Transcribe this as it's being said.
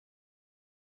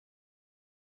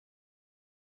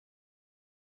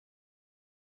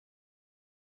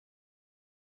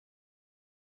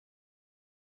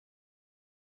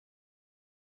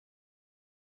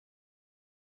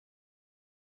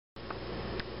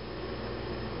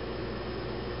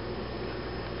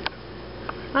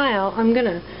I'm going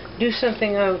to do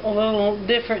something a little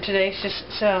different today. It's just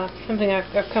something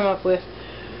I've come up with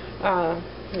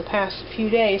in the past few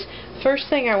days. First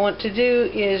thing I want to do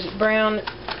is brown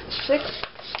 6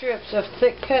 strips of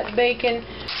thick-cut bacon.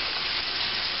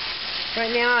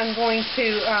 Right now I'm going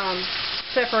to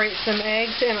separate some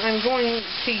eggs, and I'm going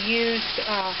to use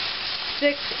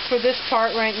 6 for this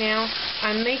part right now.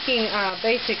 I'm making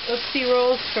basic oopsie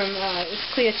rolls from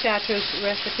Cleopatra's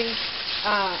recipe.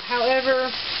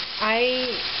 However, I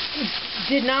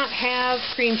did not have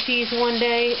cream cheese one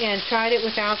day and tried it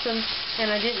without them,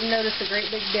 and I didn't notice a great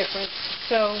big difference.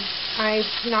 So I've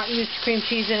not used cream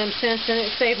cheese in them since, and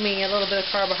it saved me a little bit of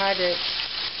carbohydrate.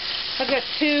 I've got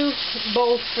 2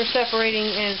 bowls for separating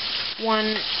and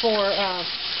 1 for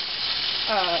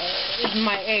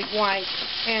my egg white.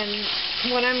 And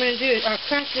what I'm going to do is I'll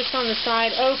crack this on the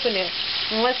side, open it,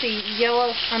 and let the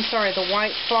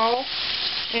white fall,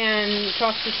 and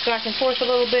toss this back and forth a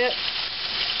little bit,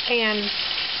 and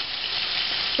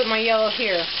put my yellow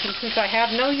here. And since I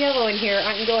have no yellow in here,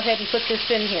 I can go ahead and put this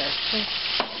in here.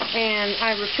 And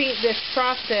I repeat this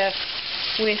process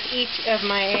with each of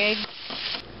my eggs.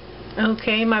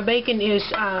 Okay, my bacon is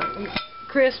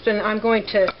crisp, and I'm going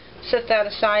to set that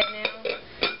aside now.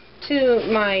 To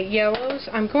my yellows,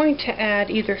 I'm going to add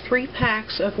either 3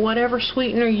 packs of whatever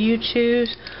sweetener you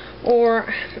choose,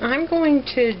 or I'm going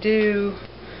to do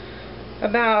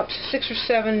about 6 or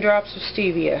 7 drops of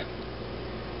stevia.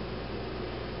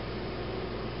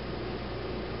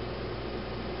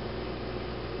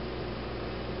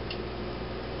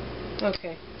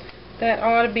 Okay, that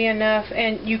ought to be enough.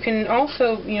 And you can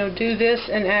also, do this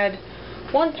and add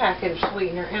 1 packet of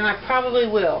sweetener, and I probably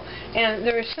will. And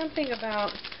there is something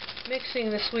about mixing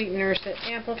the sweeteners that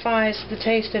amplifies the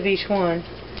taste of each one.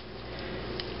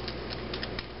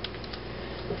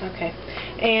 Okay,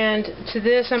 and to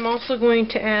this I'm also going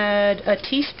to add a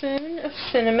teaspoon of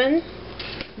cinnamon.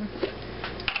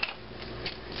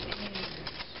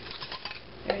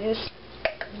 There it is.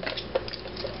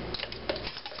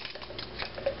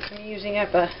 I'm using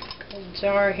up a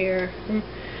jar here.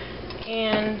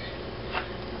 And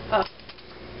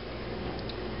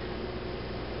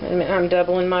wait a minute, I'm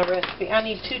doubling my recipe. I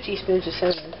need 2 teaspoons of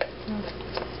cinnamon.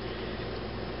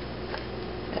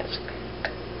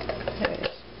 There it is.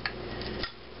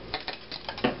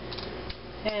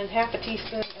 And half a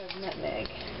teaspoon of nutmeg.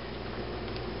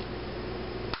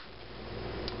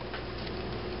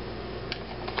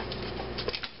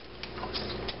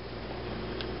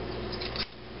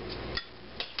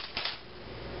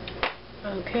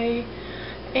 Okay,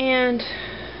 and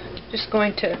just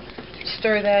going to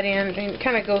stir that in and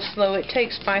kind of go slow. It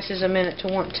takes spices a minute to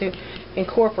want to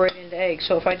incorporate into eggs,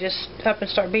 so if I just up and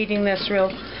start beating this real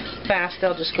fast,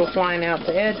 they'll just go flying out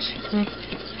the edge.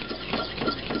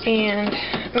 And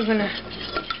I'm going to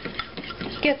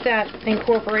get that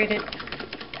incorporated.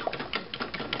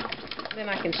 Then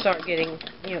I can start getting,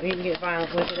 you can get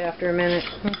violent with it after a minute.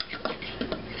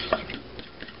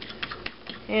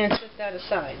 And set that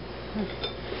aside.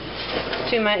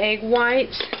 To my egg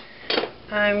whites,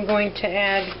 I'm going to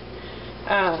add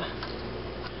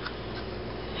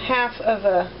half of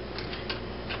a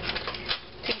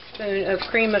teaspoon of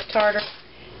cream of tartar,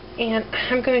 and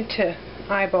I'm going to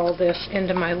eyeball this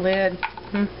into my lid,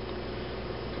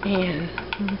 and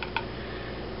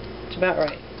it's about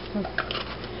right.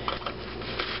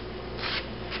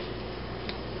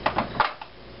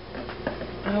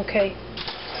 Okay,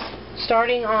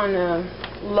 starting on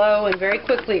low and very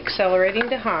quickly accelerating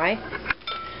to high.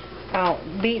 I'll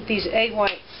beat these egg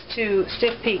whites to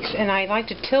stiff peaks, and I like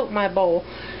to tilt my bowl.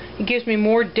 It gives me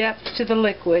more depth to the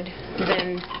liquid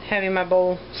than having my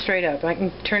bowl straight up. I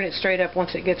can turn it straight up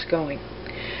once it gets going.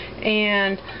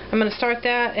 And I'm going to start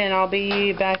that, and I'll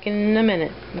be back in a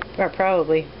minute, or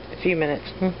probably a few minutes.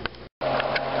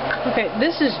 Okay,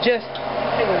 this is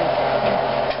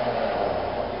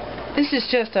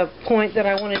just a point that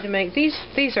I wanted to make.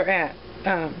 These are at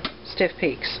stiff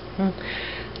peaks.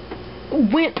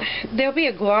 There'll be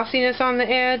a glossiness on the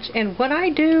edge, and what I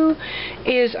do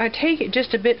is I take it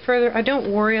just a bit further. I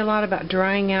don't worry a lot about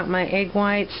drying out my egg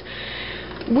whites.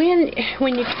 When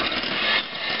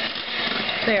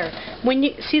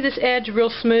you see this edge real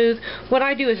smooth, what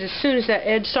I do is as soon as that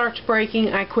edge starts breaking,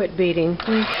 I quit beating.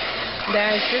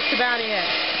 That is just about it.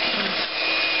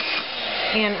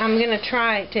 And I'm going to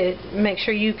try to make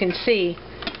sure you can see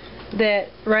that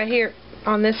right here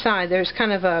on this side there's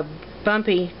kind of a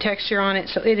bumpy texture on it,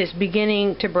 so it is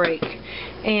beginning to break,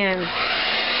 and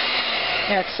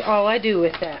that's all I do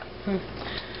with that.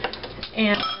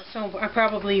 And so I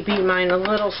probably beat mine a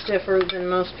little stiffer than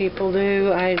most people do.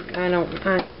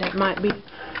 That might be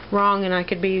wrong, and I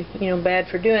could be, bad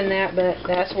for doing that, but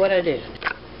that's what I do.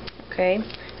 Okay,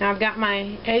 now I've got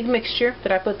my egg mixture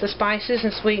that I put the spices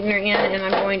and sweetener in, and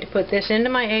I'm going to put this into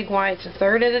my egg whites a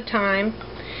third at a time.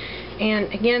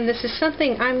 And again, this is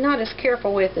something I'm not as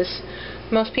careful with as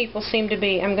most people seem to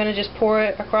be. I'm going to just pour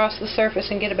it across the surface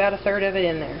and get about a third of it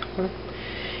in there.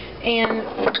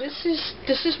 And this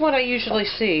is what I usually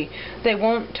see. They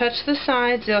won't touch the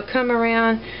sides. They'll come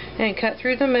around and cut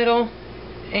through the middle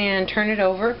and turn it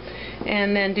over,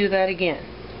 and then do that again.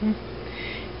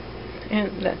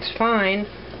 And that's fine.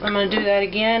 I'm going to do that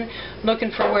again,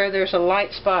 looking for where there's a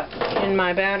light spot in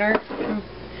my batter,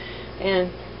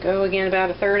 and go again about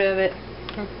a third of it.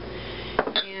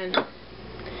 And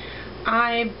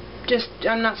I'm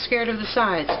not scared of the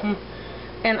sides.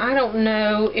 And I don't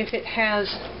know if it has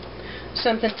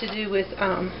something to do with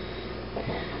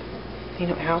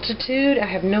altitude. I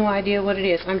have no idea what it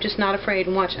is. I'm just not afraid.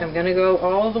 And watch, I'm going to go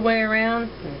all the way around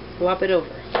and flop it over.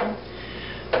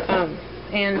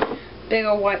 And big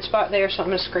old white spot there, so I'm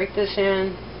going to scrape this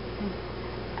in.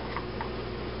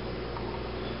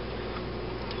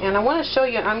 And I want to show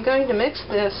you, I'm going to mix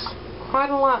this quite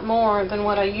a lot more than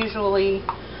what I usually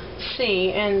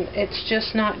see, and it's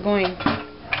just not going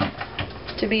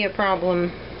to be a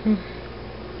problem.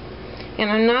 And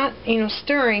I'm not,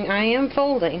 stirring, I am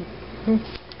folding.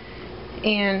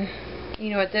 And,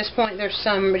 at this point there's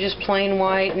some just plain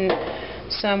white and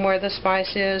some where the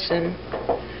spice is, and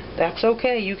that's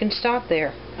okay. You can stop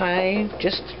there. I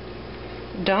just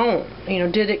don't.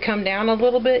 Did it come down a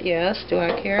little bit? Yes. Do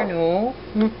I care? No.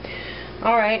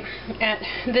 Alright, at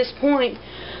this point,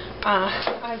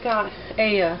 I've got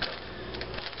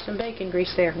some bacon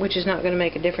grease there, which is not going to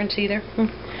make a difference either.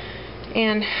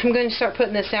 And I'm going to start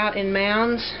putting this out in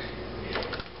mounds,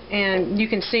 and you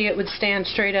can see it would stand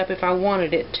straight up if I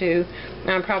wanted it to.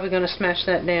 I'm probably going to smash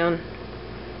that down.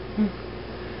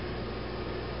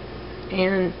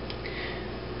 And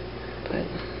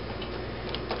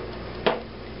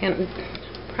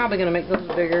I'm probably going to make those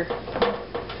bigger.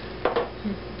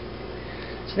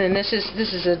 So then this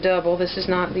is a double. This is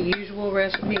not the usual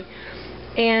recipe.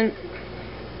 And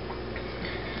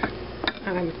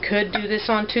I could do this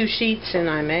on 2 sheets, and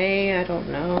I may, I don't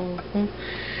know.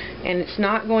 And it's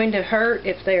not going to hurt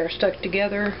if they are stuck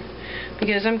together,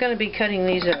 because I'm going to be cutting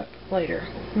these up later.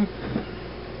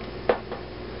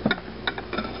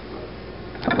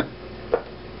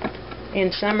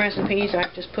 In some recipes, I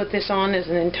just put this on as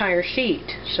an entire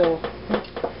sheet, so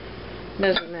it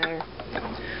doesn't matter.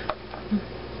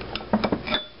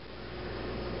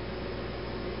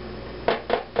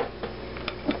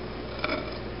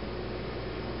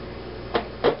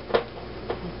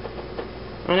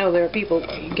 I know there are people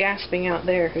gasping out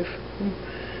there who've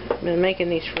been making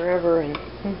these forever, and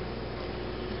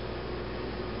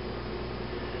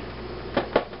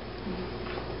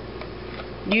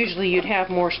usually you'd have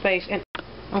more space. And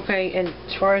okay, and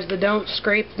as far as the don't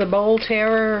scrape the bowl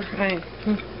terror, I'm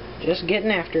just getting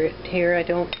after it here. I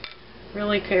don't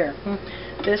really care.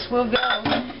 This will go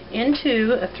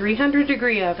into a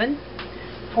 300-degree oven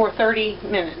for 30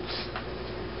 minutes.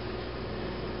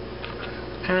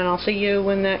 And I'll see you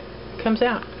when that comes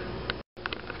out.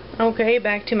 Okay,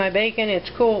 back to my bacon. It's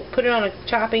cool. Put it on a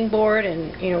chopping board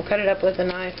and, cut it up with a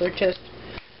knife, or just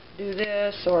do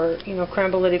this, or,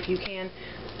 crumble it if you can.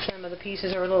 Some of the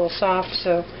pieces are a little soft,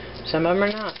 so some of them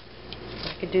are not.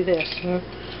 I could do this.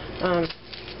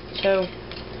 So,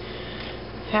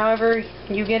 however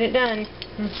you get it done,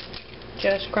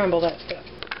 just crumble that stuff.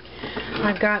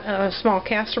 I've got a small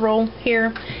casserole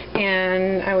here,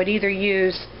 and I would either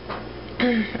use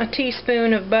a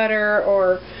teaspoon of butter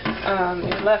or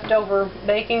leftover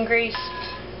bacon grease,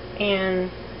 and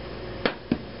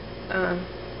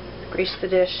grease the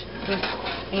dish,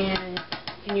 and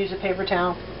you can use a paper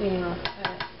towel,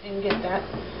 and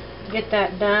get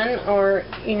that done. Or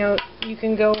you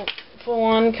can go full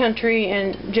on country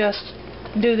and just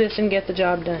do this and get the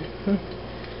job done.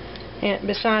 And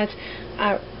besides,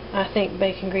 I think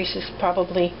bacon grease is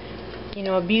probably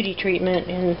a beauty treatment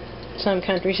in some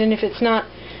countries, and if it's not,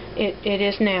 it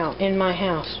is now in my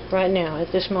house right now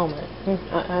at this moment.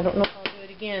 I don't know if I'll do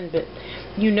it again, but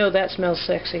that smells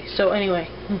sexy. So anyway,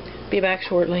 be back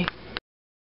shortly.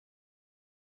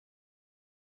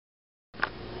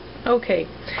 Okay,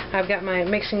 I've got my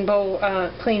mixing bowl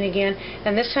clean again,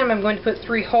 and this time I'm going to put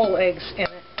 3 whole eggs in it.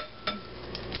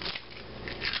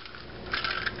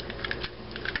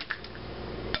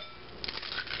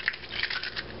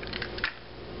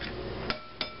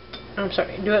 I'm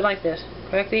sorry, do it like this.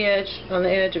 Crack the edge, on the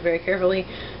edge, very carefully.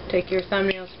 Take your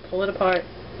thumbnails, pull it apart,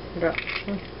 and drop.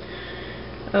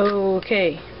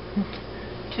 Okay.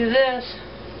 To this,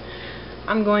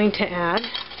 I'm going to add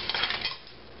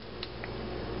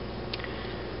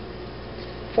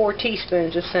 4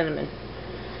 teaspoons of cinnamon.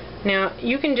 Now,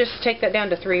 you can just take that down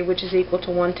to 3, which is equal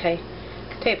to 1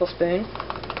 tablespoon.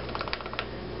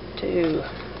 2,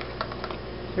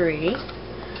 3,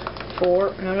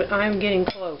 4. No, I'm getting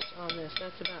close on this.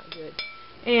 That's about good.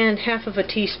 And half of a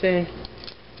teaspoon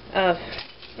of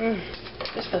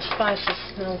just the spices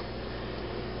smell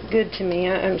good to me.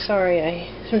 I'm sorry.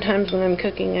 Sometimes when I'm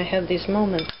cooking, I have these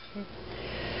moments.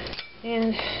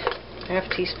 And half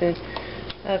teaspoon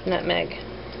of nutmeg.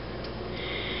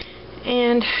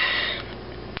 And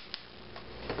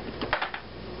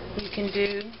you can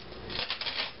do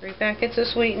 3 packets of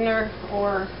sweetener,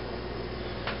 or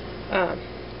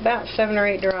about 7 or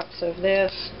 8 drops of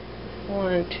this.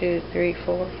 1, 2, 3,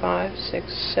 4, 5,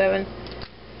 6, 7.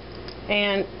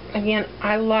 And again,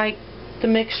 I like the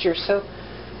mixture, so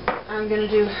I'm going to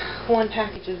do 1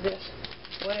 package of this.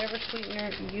 Whatever sweetener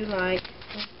you like.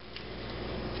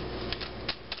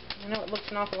 I know it looks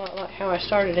an awful lot like how I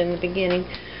started in the beginning,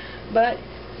 but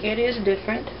it is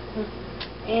different.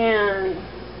 And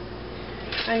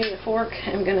I need a fork.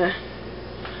 I'm gonna,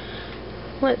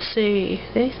 let's see,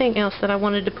 anything else that I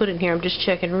wanted to put in here? I'm just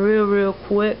checking real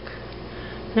quick.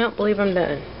 Nope, believe I'm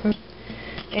done.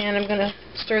 And I'm gonna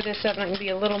stir this up, and I can be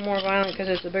a little more violent because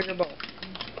it's a bigger bowl.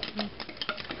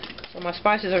 So my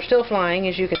spices are still flying,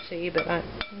 as you can see, but I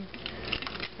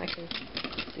can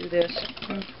do this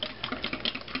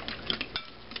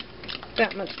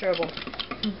without much trouble.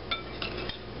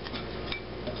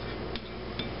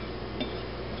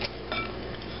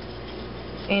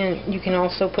 And you can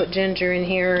also put ginger in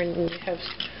here, and you have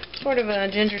sort of a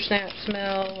ginger snap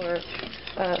smell, or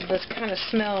this kind of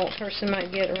smell a person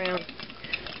might get around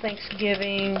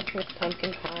Thanksgiving with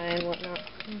pumpkin pie and whatnot.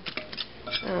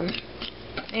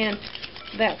 And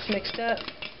that's mixed up.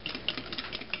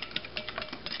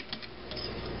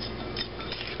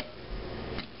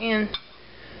 And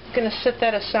I'm going to set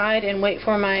that aside and wait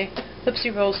for my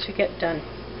Oopsie Rolls to get done.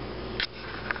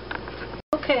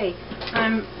 Okay,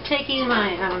 I'm taking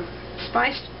my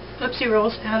spiced Oopsie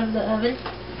Rolls out of the oven,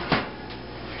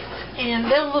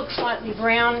 and they'll look slightly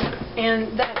brown,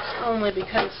 and that's only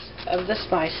because of the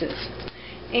spices.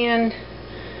 And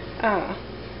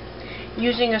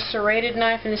using a serrated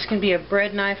knife, and this can be a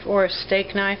bread knife or a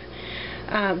steak knife.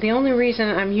 The only reason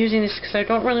I'm using this is because I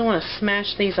don't really want to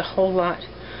smash these a whole lot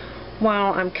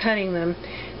while I'm cutting them.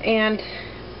 And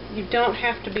you don't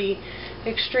have to be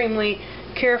extremely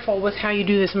careful with how you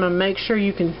do this. I'm going to make sure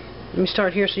you can, let me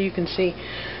start here so you can see.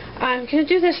 I'm going to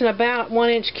do this in about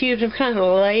 1-inch cubes. I'm kind of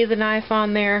lay the knife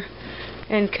on there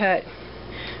and cut,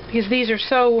 because these are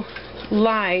so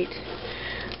light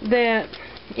that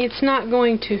it's not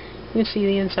going to, you can see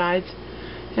the insides,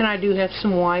 and I do have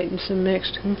some white and some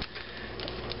mixed.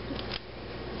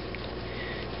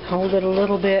 Hold it a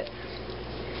little bit,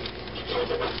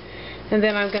 and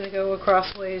then I'm going to go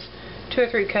across ways 2 or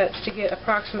 3 cuts to get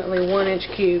approximately 1-inch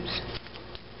cubes.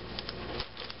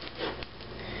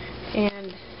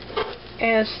 And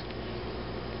as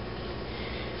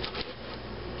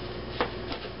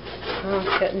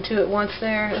I'm cutting 2 at once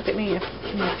there. Look at me,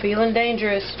 I'm feeling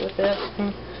dangerous with this.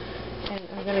 And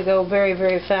I'm going to go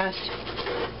very fast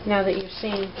now that you've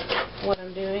seen what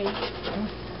I'm doing.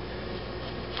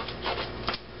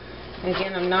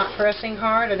 Again, I'm not pressing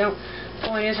hard. The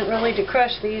point isn't really to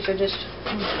crush these. I just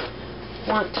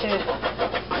want to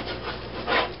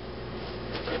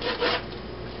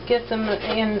get them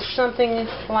in something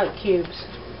like cubes.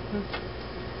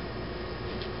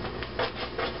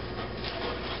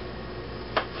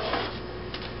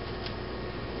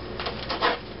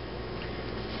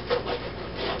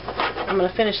 I'm going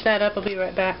to finish that up. I'll be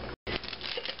right back.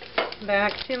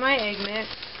 Back to my egg mix.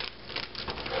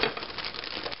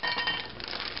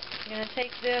 I'm going to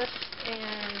take this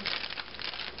and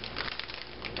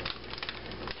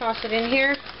toss it in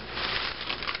here.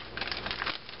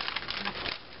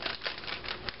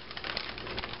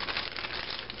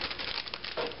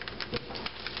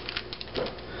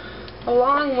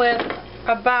 Along with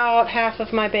about half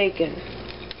of my bacon.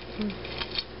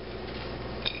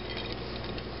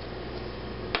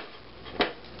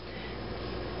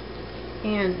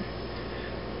 And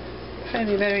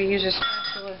probably better use a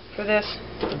spatula for this.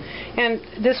 And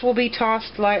this will be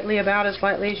tossed lightly, about as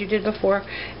lightly as you did before.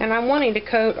 And I'm wanting to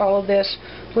coat all of this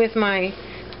with my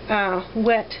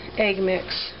wet egg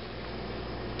mix.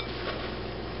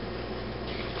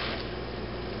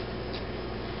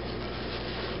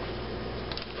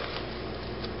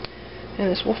 And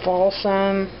this will fall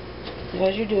some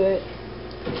as you do it.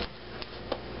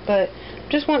 But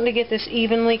just wanting to get this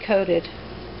evenly coated.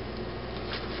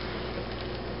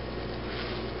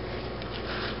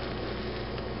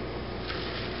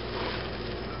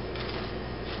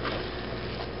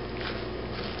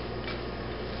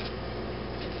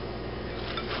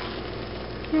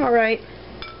 Alright.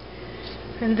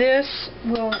 And this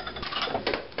will, see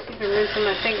if I'm rinsing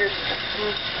my fingers.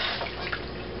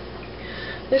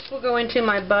 This will go into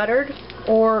my buttered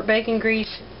or bacon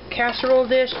grease casserole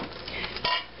dish.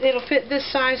 It'll fit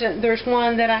this size, and there's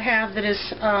one that I have that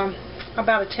is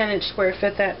about a 10-inch square,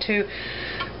 fit that too.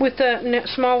 With the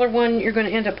smaller one, you're going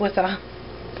to end up with a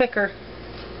thicker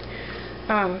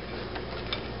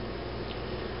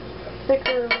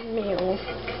meal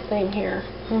thing here.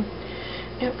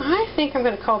 And I think I'm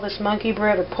going to call this monkey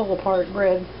bread or pull apart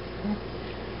bread,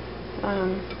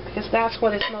 because that's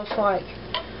what it's most like.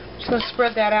 I'm just going to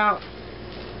spread that out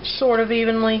sort of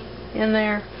evenly in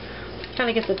there, kind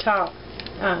of get the top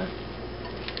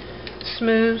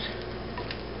smooth.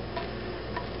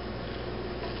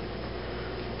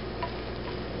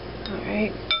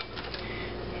 Alright,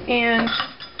 and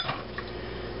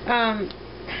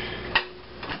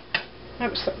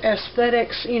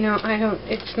aesthetics, you know,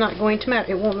 it's not going to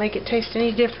matter. It won't make it taste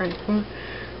any different.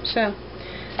 So,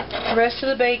 the rest of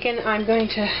the bacon I'm going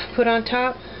to put on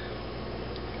top,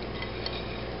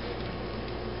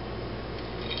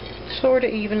 sort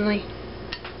of evenly.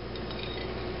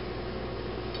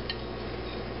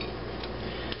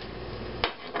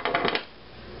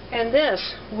 And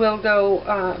this will go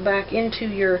back into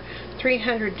your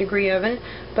 300-degree oven,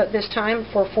 but this time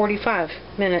for 45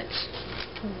 minutes.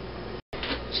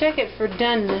 Check it for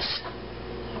doneness,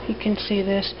 if you can see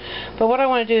this. But what I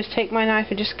want to do is take my knife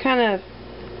and just kind of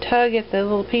tug at the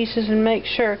little pieces and make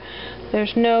sure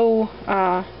there's no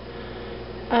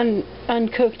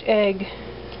uncooked egg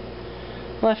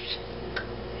left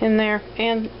in there,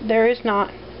 and there is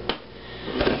not.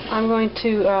 I'm going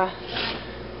to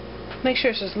make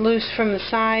sure it's as loose from the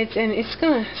sides, and it's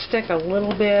going to stick a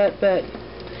little bit,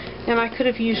 and I could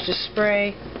have used a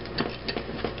spray,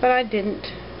 but I didn't.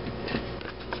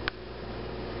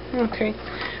 Okay,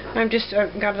 I've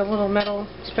got a little metal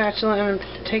spatula, and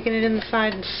I'm taking it in the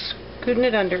side and scooting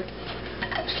it under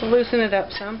just to loosen it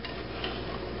up some.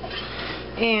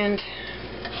 And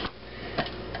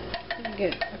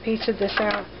get a piece of this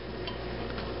out.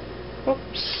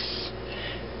 Oops.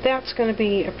 That's going to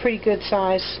be a pretty good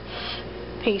size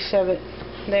piece of it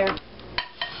there.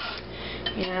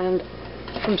 And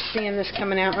from seeing this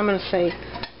coming out, I'm going to say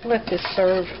let this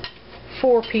serve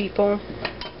 4 people.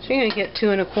 So you're going to get 2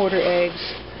 1/4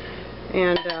 eggs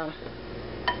and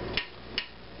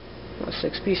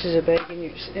 6 pieces of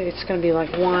bacon. It's going to be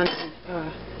like 1.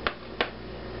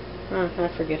 I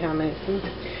forget how many.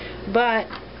 But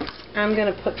I'm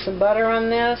going to put some butter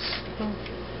on this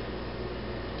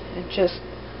and just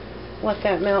let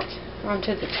that melt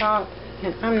onto the top.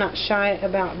 And I'm not shy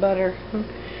about butter.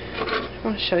 I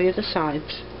want to show you the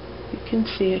sides. You can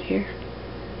see it here.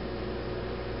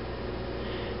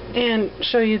 And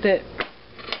show you that,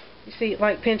 you see,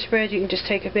 like pinch bread, you can just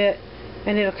take a bit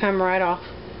and it'll come right off.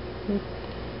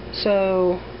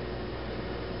 So,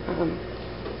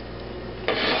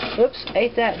 oops,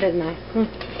 ate that, didn't I?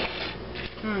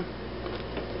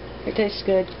 It tastes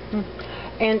good.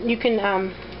 And you can,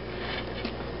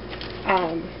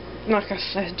 like I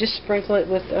said, just sprinkle it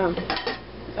with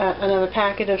another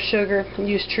packet of sugar.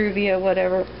 Use Stevia,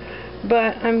 whatever.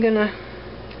 But I'm going to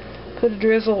put a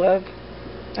drizzle of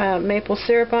maple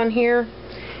syrup on here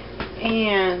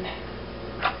and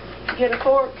get a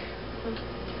fork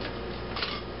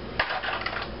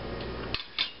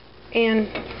and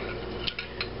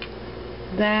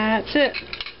that's it.